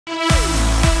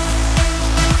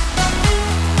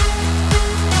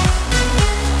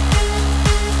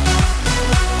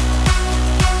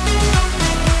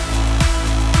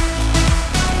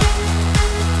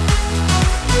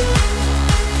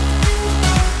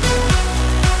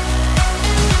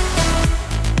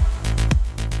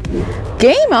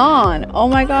Game on! Oh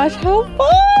my gosh, how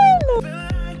fun!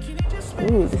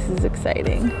 Ooh, this is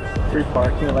exciting. Free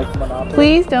parking like Monopoly.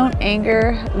 Please don't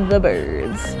anger the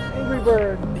birds. Angry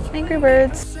birds. Angry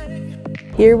birds.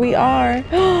 Here we are.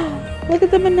 Look at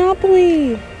the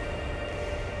Monopoly.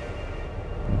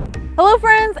 Hello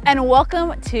friends, and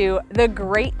welcome to The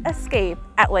Great Escape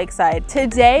at Lakeside.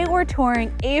 Today we're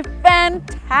touring a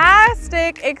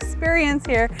fantastic experience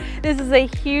here. This is a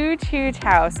huge, huge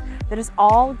house that is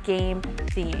all game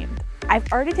themed.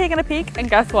 I've already taken a peek, and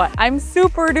guess what? I'm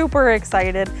super duper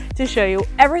excited to show you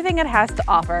everything it has to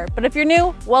offer. But if you're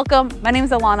new, welcome. My name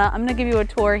is Alanna. I'm gonna give you a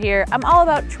tour here. I'm all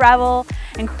about travel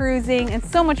and cruising and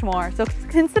so much more. So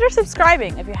consider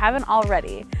subscribing if you haven't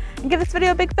already. And give this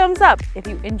video a big thumbs up if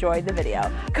you enjoyed the video.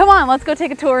 Come on, let's go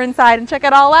take a tour inside and check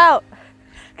it all out.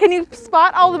 Can you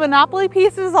spot all the Monopoly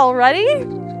pieces already?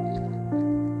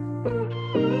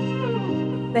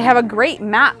 They have a great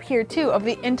map here too of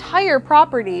the entire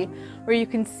property where you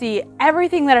can see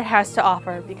everything that it has to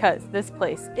offer because this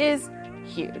place is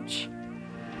huge.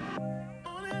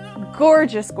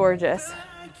 Gorgeous, gorgeous.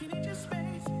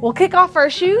 We'll kick off our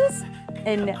shoes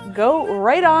and go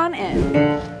right on in.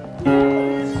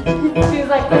 She's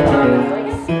like,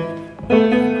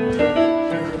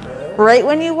 right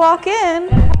when you walk in.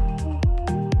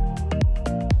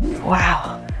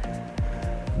 Wow.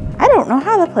 I don't know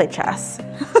how to play chess.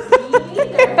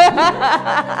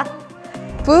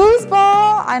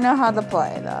 Foosball, I know how to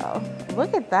play though.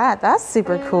 Look at that, that's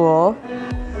super cool.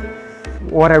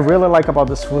 What I really like about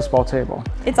this foosball table.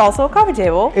 It's also a coffee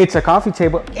table. It's a coffee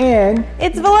table and...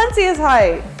 It's Valencia's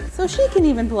height, so she can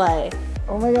even play.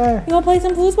 Oh my God. You wanna play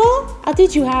some foosball? I'll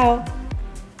teach you how.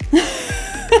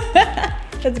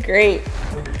 That's great.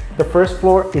 The first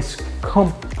floor is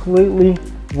completely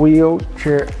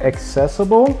wheelchair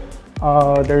accessible.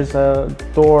 There's a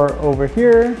door over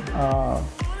here.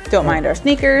 Don't mind our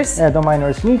sneakers. Yeah, don't mind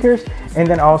our sneakers. And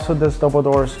then also this double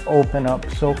doors open up.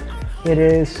 So it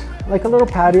is like a little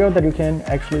patio that you can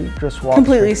actually just walk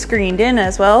Completely screened in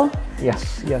as well.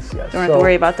 Yes, yes, yes. Don't have to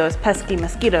worry about those pesky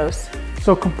mosquitoes.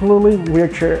 So completely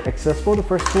wheelchair accessible, the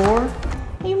first floor.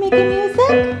 Are you making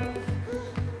music?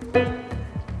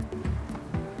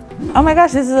 Oh my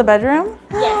gosh, this is a bedroom?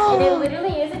 Yes, and it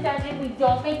literally is a dungeon. We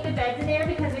don't make the beds in there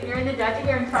because if you're in the dungeon,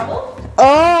 you're in trouble.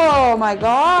 Oh my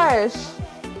gosh.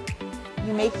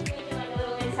 You make Like a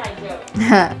little inside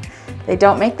joke. They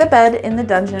don't make the bed in the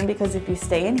dungeon because if you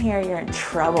stay in here, you're in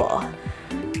trouble.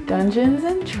 Dungeons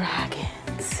and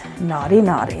Dragons. Naughty,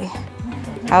 naughty.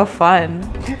 How fun.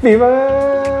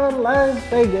 Viva Las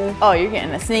Vegas. Oh, you're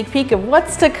getting a sneak peek of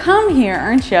what's to come here,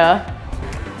 aren't you?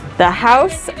 The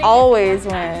house always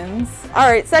wins. All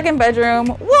right, second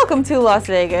bedroom. Welcome to Las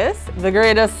Vegas. The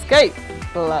Great Escape,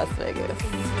 Las Vegas.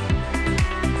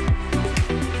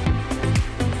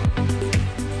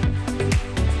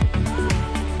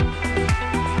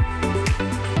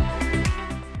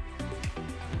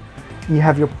 You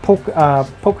have your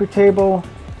poker table.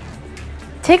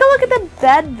 Take a look at the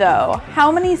bed though.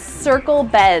 How many circle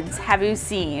beds have you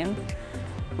seen?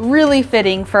 Really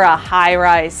fitting for a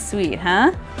high-rise suite,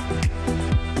 huh?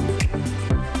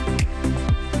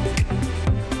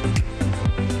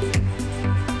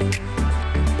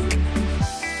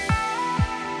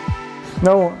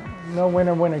 No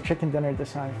winner chicken dinner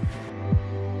this time.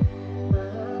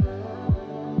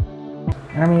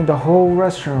 And I mean, the whole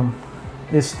restroom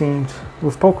is themed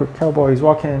with poker. Cowboys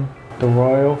walk in. The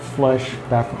Royal Flush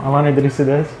bathroom. Alanna, did you see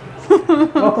this?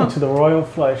 Welcome to the Royal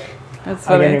Flush. That's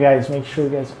funny. Again, you guys, make sure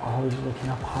you guys always looking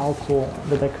up how cool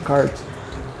the deck of cards.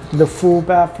 The full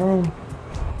bathroom.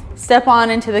 Step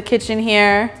on into the kitchen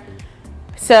here.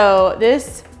 So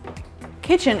this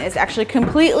kitchen is actually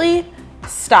completely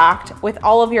stocked with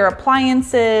all of your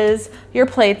appliances, your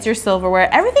plates, your silverware,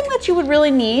 everything that you would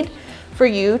really need for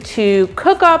you to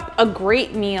cook up a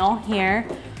great meal here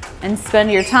and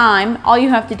spend your time. All you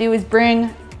have to do is bring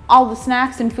all the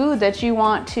snacks and food that you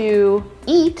want to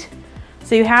eat.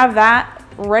 So you have that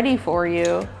ready for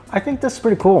you. I think that's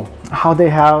pretty cool how they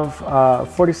have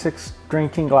 46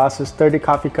 drinking glasses, 30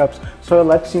 coffee cups. So it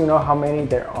lets you know how many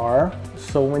there are.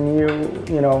 So when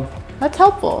you know. That's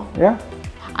helpful. Yeah.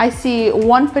 I see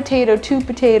 1 potato, 2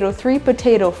 potato, 3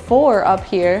 potato, 4 up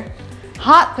here.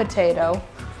 Hot potato.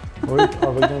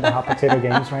 Are we doing the hot potato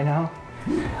games right now?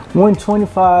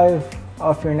 125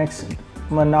 off your next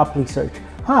Monopoly search.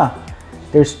 Huh.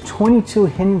 There's 22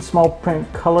 hidden small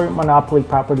print colored Monopoly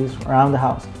properties around the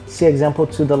house. See example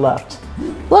to the left.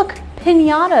 Look,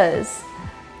 piñatas.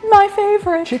 My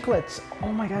favorite. Chiclets.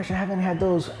 Oh my gosh, I haven't had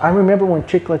those. I remember when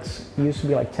chiclets used to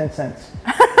be like 10 cents.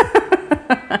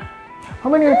 How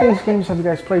many of these games have you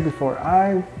guys played before?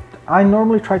 I I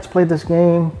normally try to play this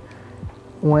game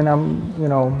when I'm, you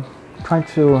know, trying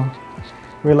to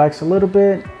relax a little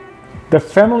bit. The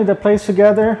family that plays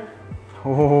together,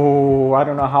 oh, I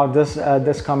don't know how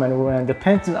this comment will end.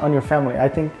 Depends on your family. I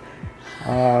think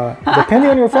depending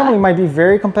on your family might be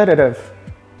very competitive.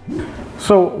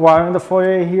 So while in the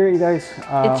foyer here, you guys,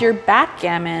 it's your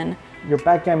backgammon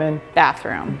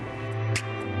bathroom.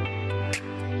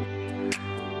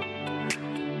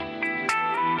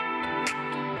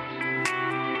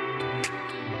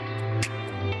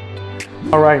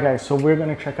 All right, guys, so we're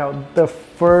gonna check out the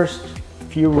first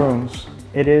few rooms.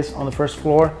 It is on the first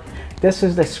floor. This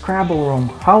is the Scrabble room.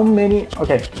 How many?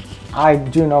 Okay, I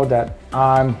do know that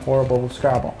I'm horrible with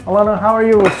Scrabble. Alanna, how are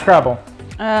you with Scrabble?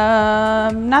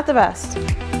 Not the best.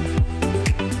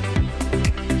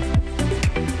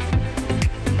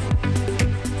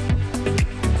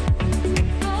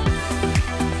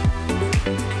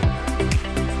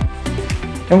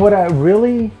 And what I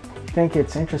really think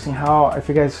it's interesting how, if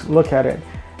you guys look at it,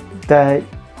 that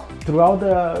throughout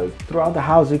the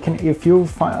house, you can, if you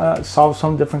solve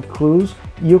some different clues,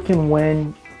 you can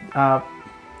win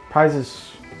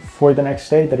prizes for the next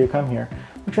day that you come here,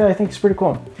 which I think is pretty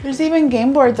cool. There's even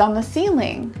game boards on the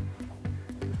ceiling.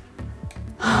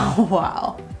 Oh,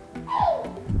 wow.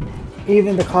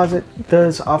 Even the closet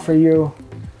does offer you,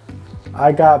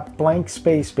 I got blank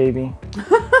space, baby.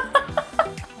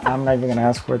 I'm not even gonna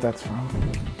ask where that's from.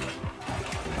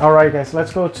 All right, guys,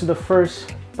 let's go to the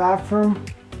first bathroom,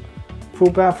 full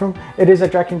bathroom. It is a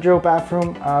Jack and Jill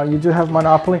bathroom. You do have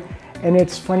Monopoly, and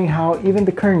it's funny how even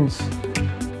the curtains.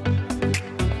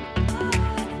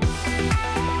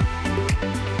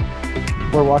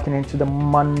 We're walking into the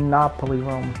Monopoly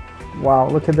room. Wow,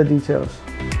 look at the details.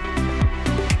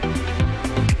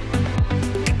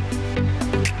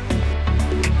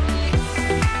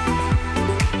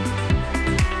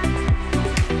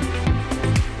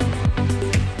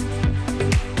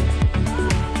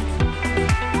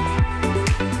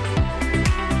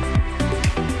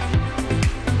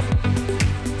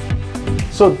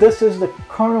 So this is the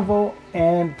Carnival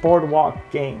and Boardwalk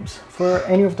games. For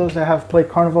any of those that have played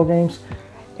Carnival games,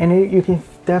 and you can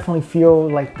definitely feel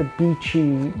like the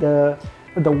beachy, the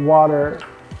water.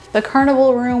 The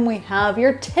Carnival room, we have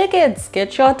your tickets.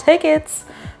 Get your tickets.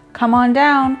 Come on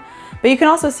down. But you can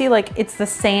also see like it's the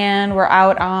sand. We're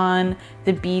out on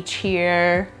the beach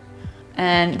here.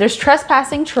 And there's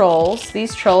trespassing trolls.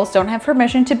 These trolls don't have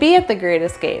permission to be at the Great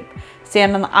Escape.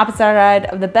 Stand on the opposite side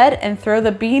of the bed and throw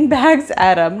the bean bags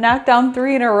at them. Knock down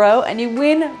 3 in a row and you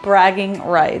win bragging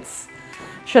rights.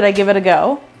 Should I give it a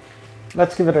go?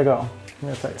 Let's give it a go.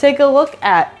 Take a look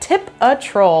at Tip a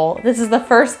Troll. This is the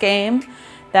first game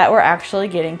that we're actually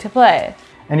getting to play.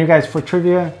 And you guys, for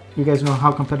trivia, you guys know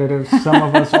how competitive some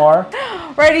of us are.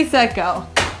 Ready, set, go.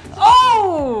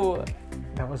 Oh!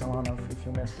 That was Alanna if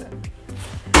you missed it.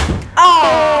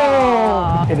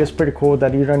 Oh! It is pretty cool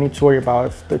that you don't need to worry about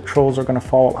if the trolls are gonna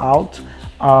fall out.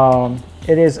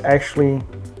 It is actually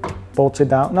bolted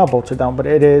down, not bolted down, but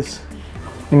it is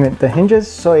in the hinges,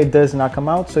 so it does not come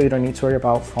out, so you don't need to worry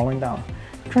about falling down.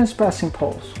 Trespassing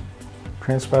poles,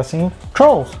 trespassing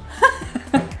trolls.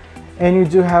 And you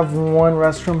do have one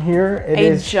restroom here. It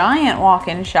is a giant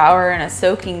walk-in shower and a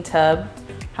soaking tub.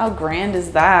 How grand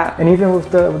is that? And even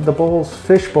with the bowls,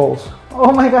 fish bowls.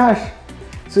 Oh my gosh.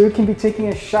 So you can be taking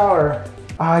a shower.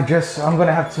 I'm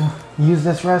gonna have to use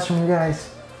this restroom, you guys.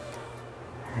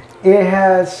 It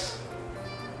has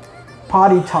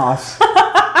potty toss.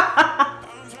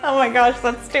 Oh my gosh,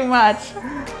 that's too much.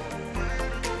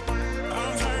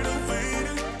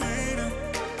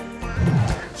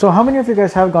 So how many of you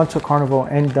guys have gone to Carnival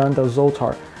and done the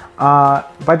Zoltar?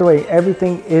 By the way,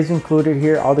 everything is included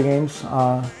here, all the games.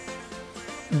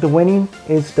 The winning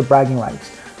is the bragging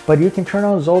rights. But you can turn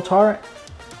on Zoltar.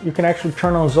 You can actually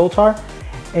turn on Zoltar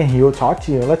and he will talk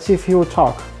to you. Let's see if he will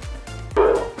talk.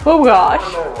 Oh gosh.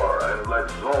 And let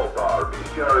Zoltar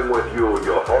be sharing with you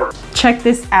your heart. Check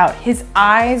this out. His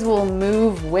eyes will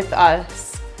move with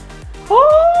us.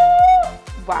 Oh,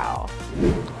 wow.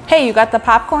 Hey, you got the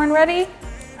popcorn ready?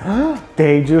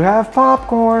 They do have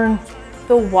popcorn.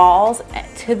 The walls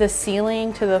to the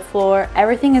ceiling, to the floor,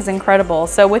 everything is incredible.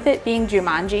 So with it being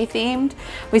Jumanji themed,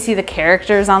 we see the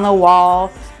characters on the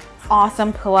wall,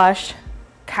 awesome plush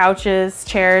couches,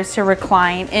 chairs to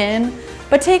recline in.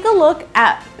 But take a look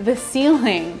at the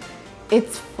ceiling.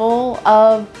 It's full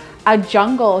of a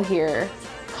jungle here.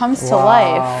 Comes to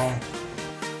life.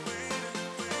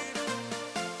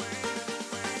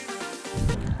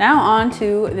 Now on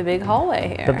to the big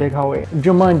hallway here. The big hallway.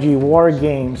 Jumanji, War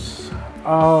Games.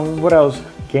 What else?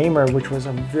 Gamer, which was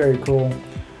a very cool.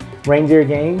 Reindeer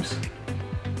Games.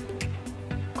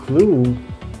 clue.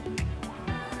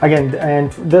 Again,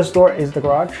 and this door is the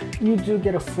garage. You do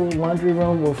get a full laundry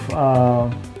room with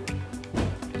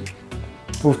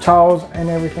towels and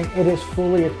everything. It is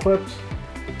fully equipped.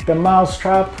 The mouse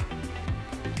trap.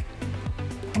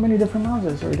 How many different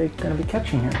mouses are they going to be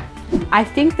catching here? I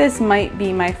think this might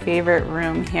be my favorite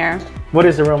room here. What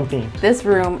is the room theme? This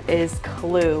room is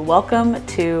Clue. Welcome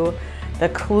to the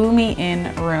Clue Me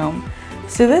In room.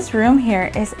 So this room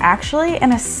here is actually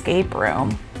an escape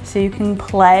room. So you can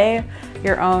play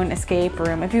your own escape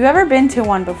room. If you've ever been to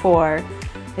one before,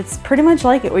 it's pretty much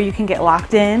like it, where you can get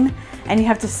locked in and you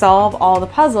have to solve all the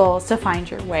puzzles to find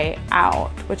your way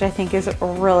out, which I think is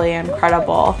really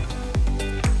incredible.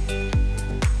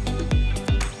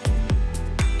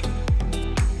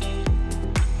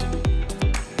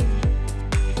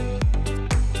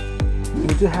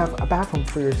 You do have a bathroom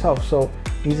for yourself, so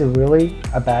is it really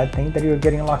a bad thing that you're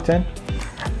getting locked in?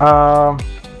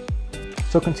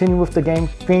 So continue with the game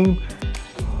theme.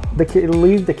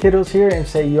 Leave the kiddos here and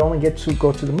say you only get to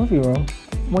go to the movie room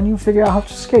when you figure out how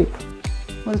to escape.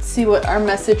 Let's see what our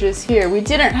message is here. We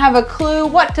didn't have a clue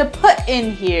what to put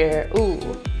in here. Ooh.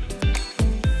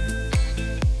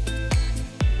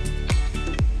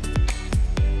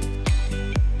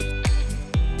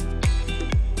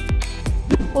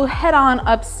 We'll head on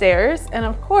upstairs, and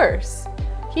of course,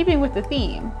 keeping with the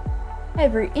theme,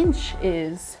 every inch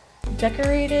is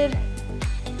decorated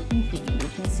and themed. You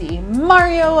can see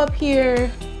Mario up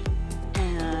here,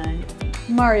 and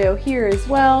Mario here as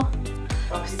well.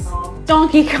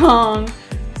 Donkey Kong.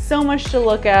 So much to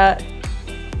look at.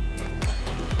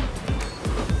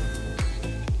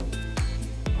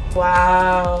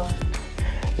 Wow.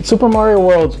 It's Super Mario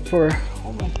World for...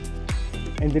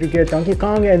 And did you get Donkey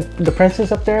Kong and the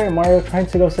princess up there and Mario trying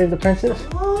to go save the princess?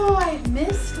 Oh, I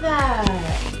missed that.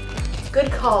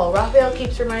 Good call. Raphael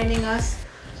keeps reminding us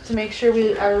to make sure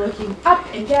we are looking up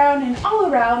and down and all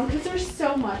around because there's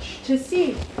so much to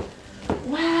see.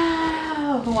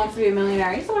 Wow. Who Wants to Be a Millionaire?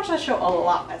 I used to watch that show a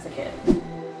lot as a kid.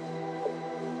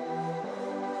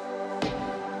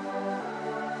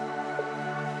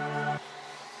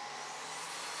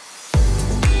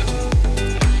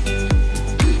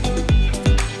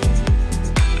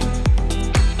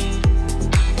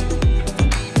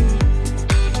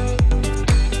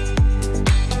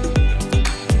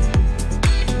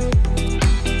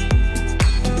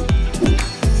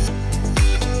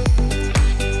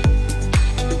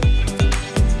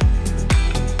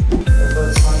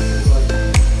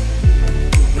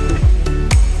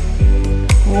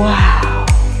 Wow.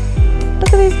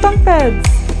 Look at these bunk beds.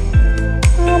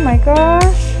 Oh my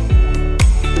gosh.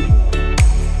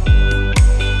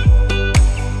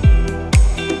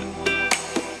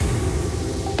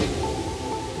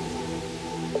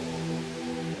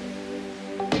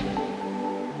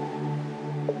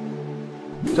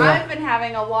 I've been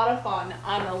having a lot of fun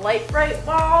on the light bright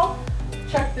wall.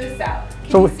 Check this out.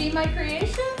 Can you see my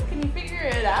creation? Can you figure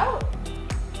it out?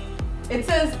 It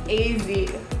says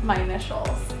AZ, my initials.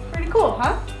 Pretty cool,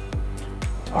 huh?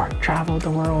 Or travel the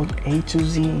world A to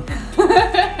Z.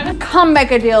 Come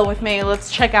make a deal with me.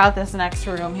 Let's check out this next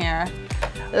room here.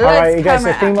 All right, you guys,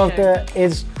 the theme of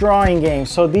is drawing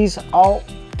games. So these are all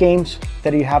games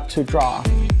that you have to draw.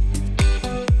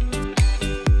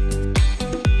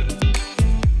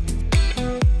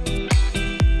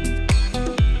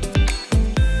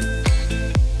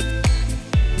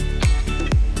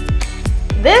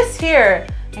 This here,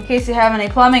 in case you have any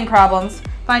plumbing problems,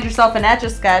 find yourself an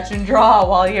Etch-a-Sketch and draw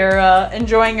while you're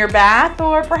enjoying your bath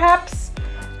or perhaps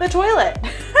the toilet.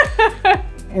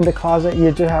 In the closet,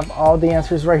 you do have all the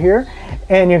answers right here.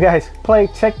 And you guys play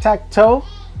tic-tac-toe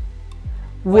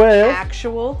with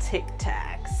actual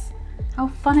tic-tacs. How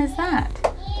fun is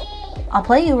that? I'll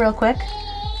play you real quick.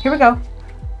 Here we go.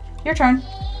 Your turn.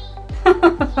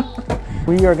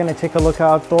 We are gonna take a look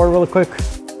outdoor real quick.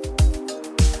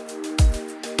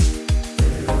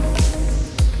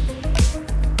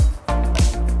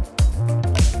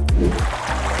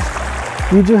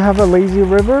 You do have a lazy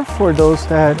river for those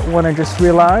that want to just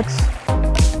relax.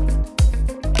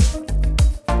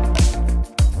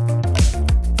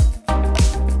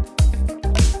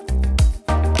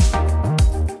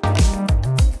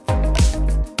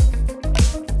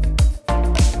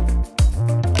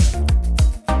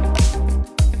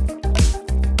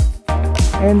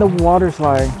 And the water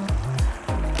slide.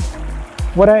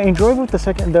 What I enjoyed with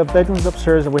the bedrooms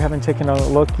upstairs that we haven't taken a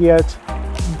look yet,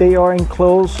 they are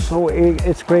enclosed, so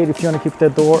it's great if you want to keep the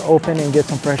door open and get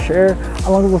some fresh air,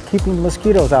 along with keeping the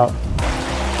mosquitoes out.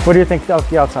 What do you think of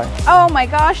the outside? Oh my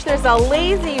gosh, there's a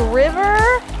lazy river.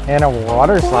 And a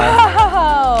water slide.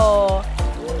 Wow,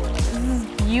 this is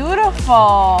beautiful.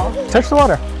 beautiful. Touch the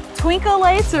water. Twinkle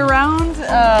lights around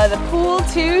the pool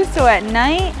too, so at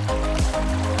night.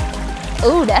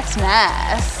 Oh, that's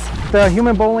nice. The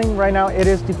human bowling right now, it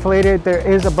is deflated. There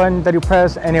is a button that you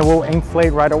press and it will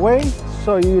inflate right away.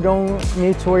 So you don't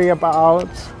need to worry about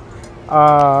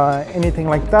anything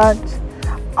like that.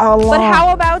 But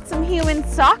how about some human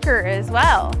soccer as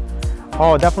well?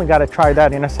 Oh, definitely got to try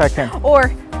that in a second. Or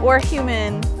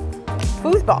human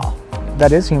foosball.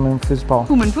 That is human foosball.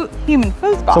 Human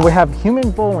foosball. So we have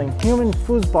human bowling, human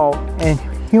foosball, and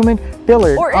human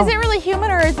billiard. Or is it really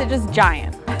human, or is it just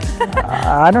giant?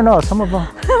 I don't know, some of them.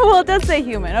 Well, it does say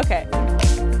human, okay.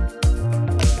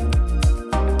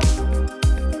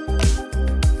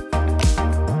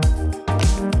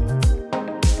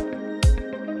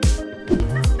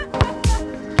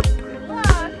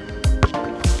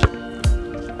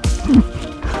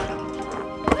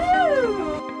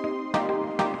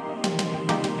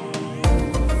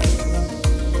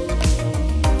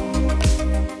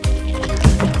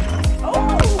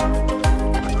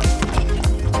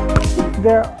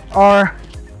 There are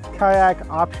kayak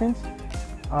options.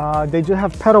 They do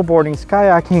have pedal boarding,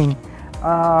 kayaking,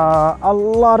 a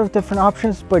lot of different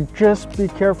options, but just be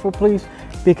careful please,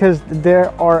 because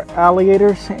there are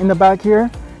alligators in the back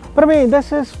here. But I mean,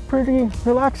 this is pretty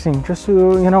relaxing, just to,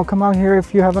 you know, come out here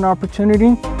if you have an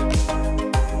opportunity.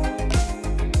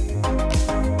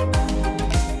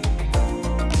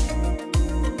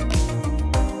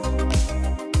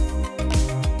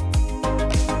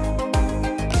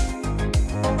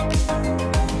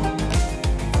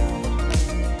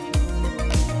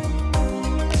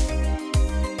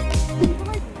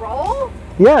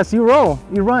 Yes, you roll,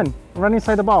 you run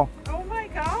inside the ball. Oh my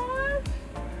gosh.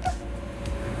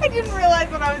 I didn't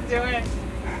realize what I was doing.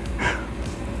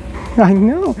 I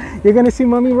know, you're gonna see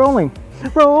mommy rolling.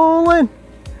 Rolling,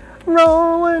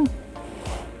 rolling.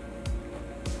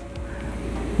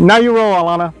 Now you roll,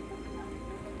 Alanna.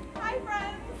 Hi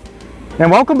friends.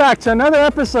 And welcome back to another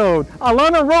episode.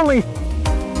 Alanna rolling.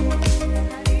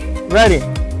 Ready?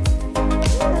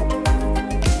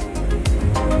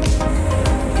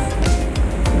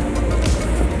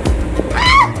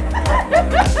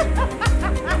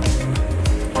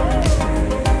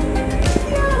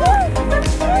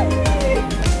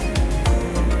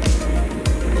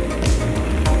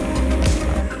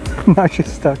 Now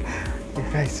she's stuck. You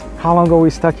guys, how long are we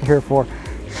stuck here for?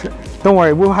 Don't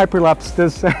worry, we'll hyperlapse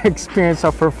this experience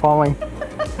of her falling.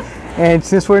 And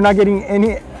since we're not getting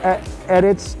any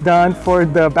edits done for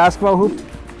the basketball hoop.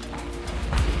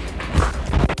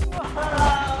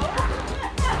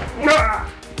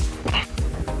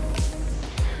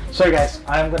 Sorry guys,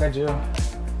 I'm gonna do,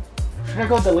 should I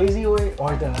go the lazy way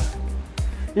or the,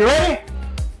 you ready?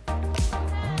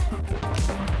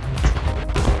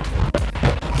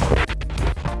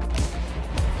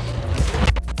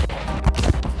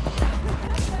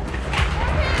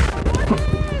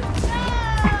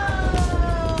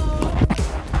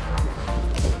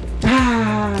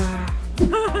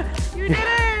 You did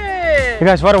it! You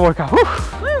guys, what a workout. Woo.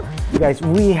 You guys,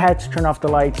 we had to turn off the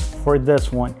lights for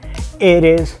this one. It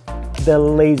is the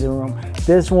laser room.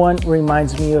 This one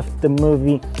reminds me of the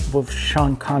movie with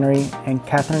Sean Connery and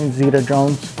Catherine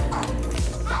Zeta-Jones.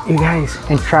 You guys,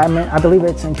 entrapment, I believe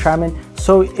it's entrapment.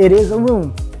 So it is a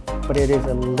room, but it is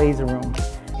a laser room.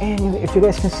 And if you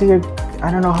guys can see it,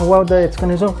 I don't know how well that it's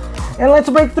gonna zoom. And let's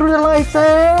break through the lights.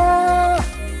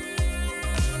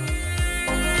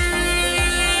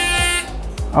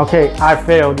 Okay, I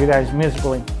failed, you guys,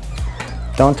 miserably.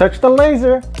 Don't touch the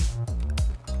laser.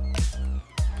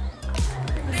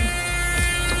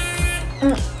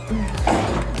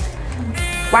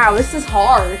 Wow, this is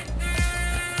hard.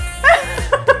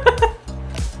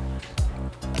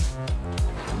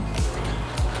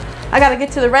 I gotta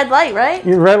get to the red light, right?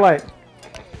 Your red light.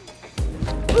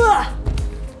 Ugh.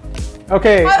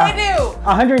 Okay. What do I do?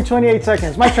 128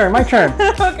 seconds. My turn, my turn.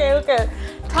 Okay.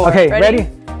 Okay, ready?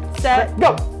 Set,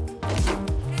 go.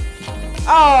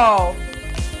 Oh.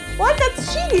 What?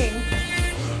 That's cheating.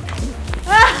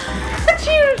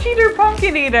 Cheater,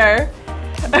 pumpkin eater.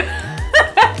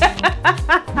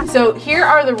 So here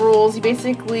are the rules. You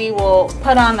basically will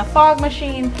put on the fog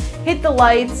machine, hit the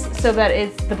lights so that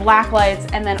it's the black lights,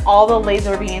 and then all the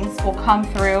laser beams will come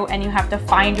through, and you have to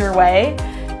find your way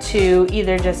to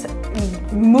either just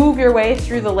move your way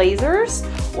through the lasers,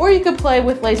 or you could play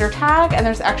with laser tag, and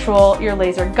there's your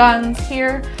laser guns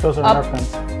here. Those are Nerf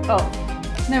guns. Oh,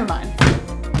 never mind.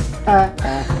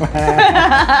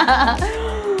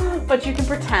 But you can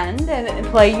pretend and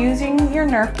play using your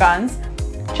Nerf guns.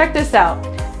 Check this out.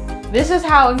 This is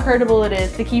how incredible it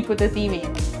is to keep with the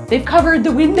theming. They've covered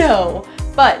the window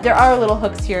But there are little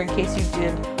hooks here in case you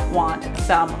did want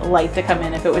some light to come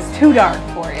in if it was too dark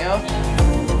for you.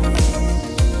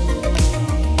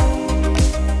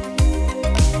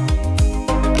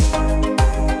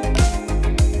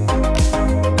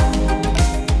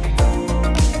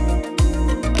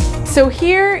 So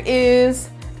here is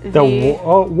the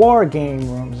war game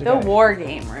rooms. The war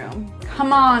game room.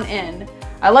 Come on in.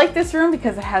 I like this room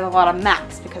because it has a lot of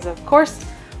maps, because of course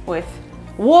with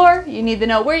war you need to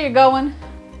know where you're going.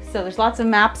 So there's lots of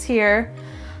maps here.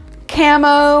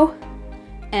 Camo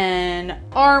and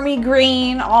army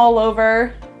green all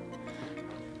over.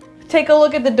 Take a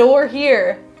look at the door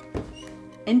here.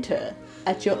 Enter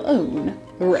at your own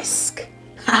risk.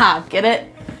 Haha, get it?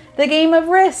 The game of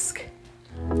Risk.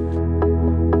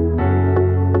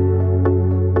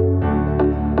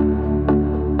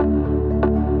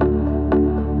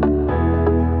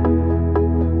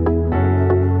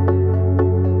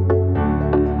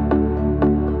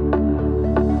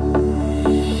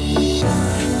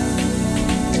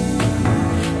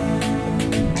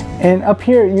 And up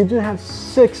here, you do have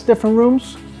 6 different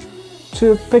rooms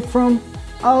to pick from,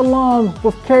 along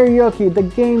with karaoke, the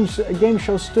game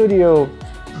show studio.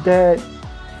 That,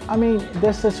 I mean,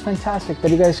 this is fantastic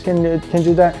that you guys can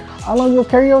do that along with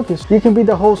karaoke. You can be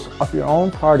the host of your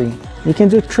own party. You can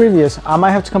do trivias. I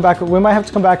might have to come back. We might have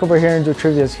to come back over here and do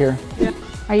trivias here. Yeah.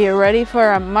 Are you ready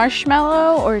for a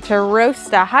marshmallow or to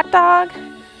roast a hot dog?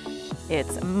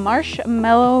 It's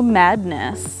marshmallow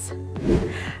madness.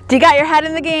 Do you got your head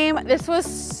in the game? This was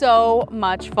so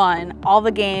much fun. All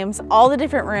the games, all the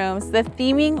different rooms, the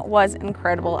theming was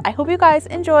incredible. I hope you guys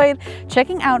enjoyed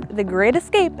checking out The Great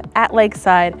Escape at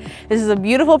Lakeside. This is a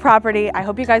beautiful property. I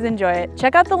hope you guys enjoy it.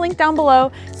 Check out the link down below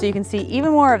so you can see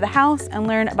even more of the house and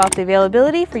learn about the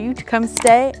availability for you to come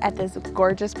stay at this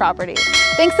gorgeous property.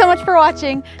 Thanks so much for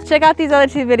watching. Check out these other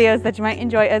 2 videos that you might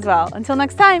enjoy as well. Until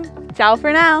next time, ciao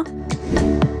for now.